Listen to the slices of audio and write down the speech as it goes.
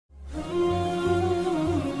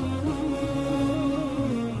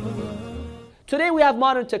Today we have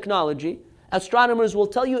modern technology. Astronomers will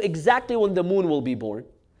tell you exactly when the moon will be born.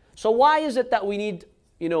 So why is it that we need,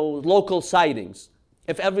 local sightings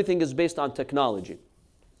if everything is based on technology?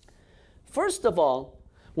 First of all,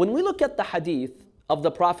 when we look at the hadith of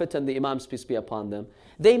the Prophet and the Imams, peace be upon them,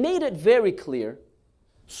 they made it very clear,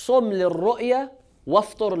 صُمْ لِلرُّؤْيَةِ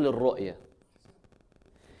وَافْطُرْ لِلرُّؤْيَةِ.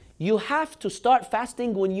 You have to start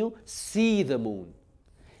fasting when you see the moon.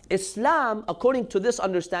 Islam, according to this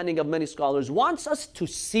understanding of many scholars, wants us to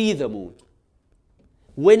see the moon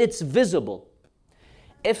when it's visible.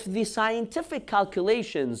 If the scientific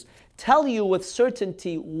calculations tell you with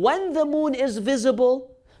certainty when the moon is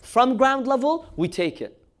visible from ground level, we take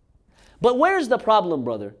it. But where's the problem,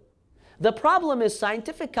 brother? The problem is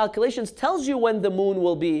scientific calculations tells you when the moon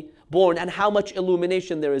will be born and how much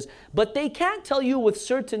illumination there is. But they can't tell you with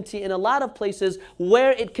certainty in a lot of places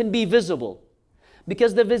where it can be visible.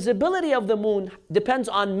 Because the visibility of the moon depends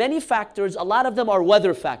on many factors. A lot of them are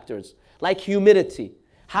weather factors, like humidity.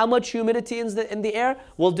 How much humidity in the air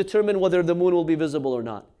will determine whether the moon will be visible or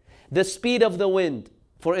not. The speed of the wind,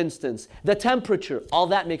 for instance, the temperature, all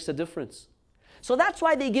that makes a difference. So that's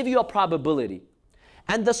why they give you a probability.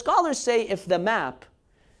 And the scholars say if the map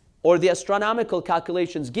or the astronomical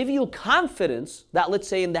calculations give you confidence that, let's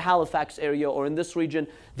say in the Halifax area or in this region,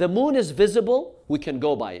 the moon is visible, we can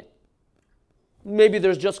go by it. Maybe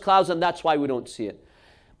there's just clouds and that's why we don't see it.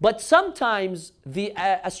 But sometimes the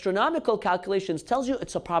astronomical calculations tells you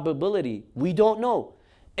it's a probability. We don't know.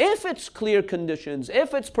 If it's clear conditions,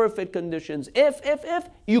 if it's perfect conditions, if,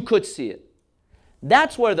 you could see it.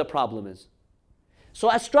 That's where the problem is. So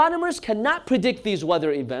astronomers cannot predict these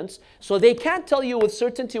weather events, so they can't tell you with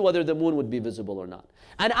certainty whether the moon would be visible or not.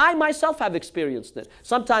 And I myself have experienced it.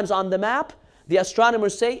 Sometimes on the map, the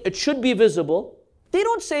astronomers say it should be visible. They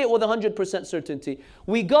don't say it with 100% certainty.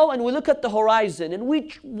 We go and we look at the horizon and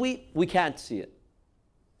we can't see it.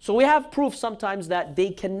 So we have proof sometimes that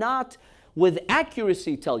they cannot with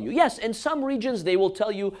accuracy tell you. Yes, in some regions they will tell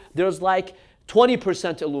you there's like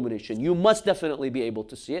 20% illumination. You must definitely be able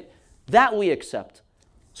to see it. That we accept.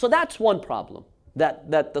 So that's one problem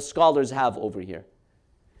that the scholars have over here.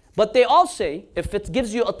 But they all say if it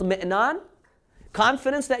gives you itmi'nan,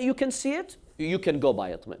 confidence that you can see it, you can go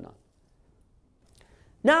by itmi'nan.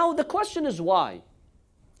 Now the question is why?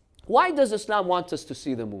 Why does Islam want us to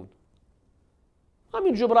see the moon? I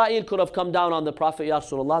mean, Jibreel could have come down on the Prophet, Ya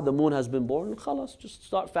Rasulullah, the moon has been born, khalas, just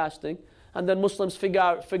start fasting. And then Muslims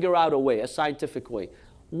figure out a way, a scientific way.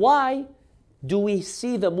 Why do we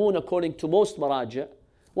see the moon according to most maraja?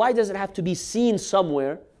 Why does it have to be seen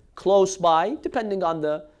somewhere close by, depending on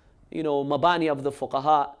the mabani of the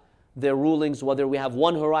fuqaha, their rulings, whether we have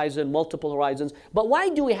one horizon, multiple horizons. But why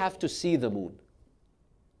do we have to see the moon?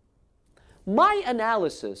 My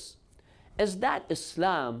analysis is that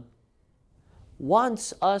Islam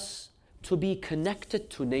wants us to be connected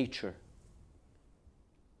to nature.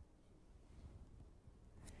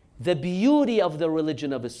 The beauty of the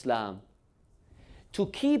religion of Islam, to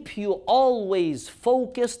keep you always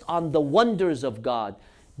focused on the wonders of God.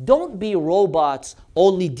 Don't be robots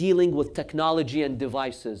only dealing with technology and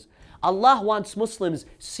devices. Allah wants Muslims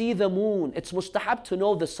see the moon. It's mustahab to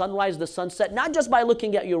know the sunrise, the sunset, not just by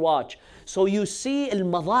looking at your watch. So you see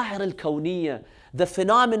al-madahir al-kawniyya, the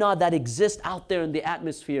phenomena that exist out there in the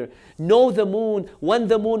atmosphere. Know the moon, when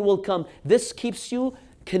the moon will come. This keeps you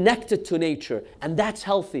connected to nature, and that's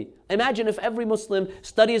healthy. Imagine if every Muslim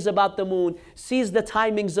studies about the moon, sees the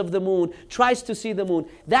timings of the moon, tries to see the moon.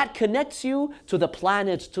 That connects you to the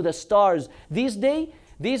planets, to the stars. These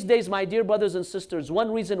days, my dear brothers and sisters,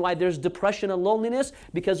 one reason why there's depression and loneliness,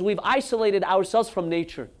 because we've isolated ourselves from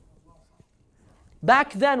nature.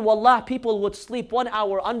 Back then, wallah, people would sleep 1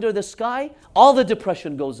 hour under the sky, all the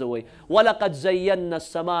depression goes away. وَلَقَدْ زَيَّنَّا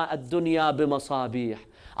السَّمَاءَ الدُّنْيَا بِمَصَابِيحٍ.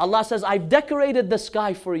 Allah says, I've decorated the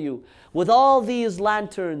sky for you with all these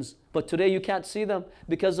lanterns. But today you can't see them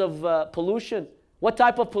because of pollution. What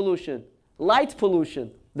type of pollution? Light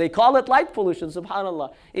pollution. They call it light pollution,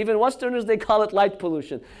 subhanAllah. Even Westerners, they call it light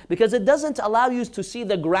pollution. Because it doesn't allow you to see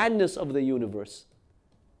the grandness of the universe.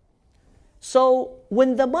 So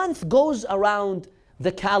when the month goes around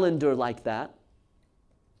the calendar like that,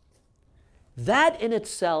 that in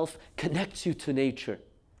itself connects you to nature.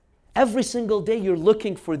 Every single day you're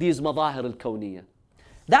looking for these madahir al-kawniyya.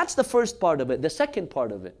 That's the first part of it. The second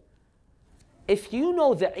part of it, if you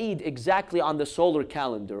know the Eid exactly on the solar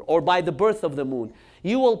calendar or by the birth of the moon,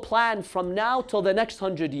 you will plan from now till the next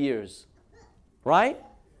 100 years. Right?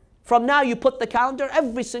 From now you put the calendar,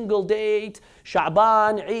 every single date,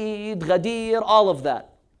 Sha'ban, Eid, Ghadir, all of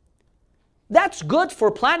that. That's good for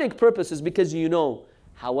planning purposes because you know.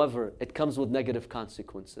 However, it comes with negative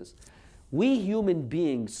consequences. We human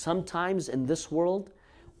beings, sometimes in this world,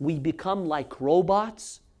 we become like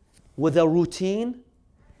robots with a routine,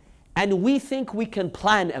 and we think we can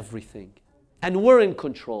plan everything, and we're in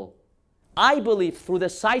control. I believe through the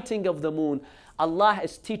sighting of the moon, Allah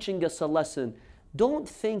is teaching us a lesson. Don't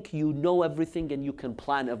think you know everything and you can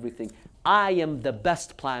plan everything. I am the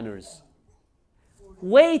best planners.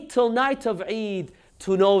 Wait till night of Eid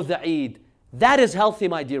to know the Eid. That is healthy,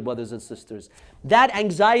 my dear brothers and sisters. That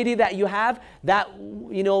anxiety that you have, that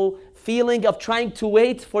feeling of trying to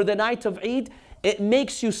wait for the night of Eid, it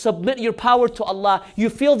makes you submit your power to Allah. You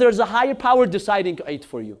feel there's a higher power deciding Eid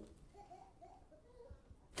for you.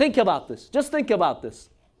 Think about this. Just think about this.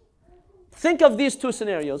 Think of these two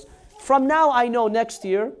scenarios. From now, I know next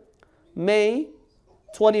year, May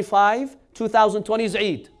 25, 2020 is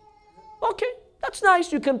Eid. Okay, that's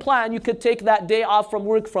nice. You can plan. You could take that day off from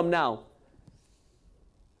work from now.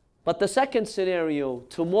 But the second scenario,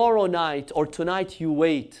 tomorrow night or tonight you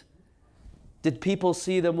wait. Did people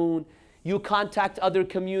see the moon? You contact other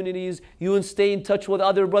communities. You stay in touch with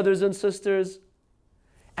other brothers and sisters.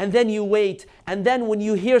 And then you wait. And then when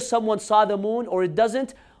you hear someone saw the moon or it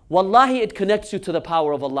doesn't, wallahi, it connects you to the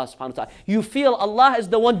power of Allah subhanahu wa ta'ala. You feel Allah is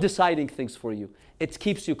the one deciding things for you. It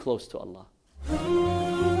keeps you close to Allah.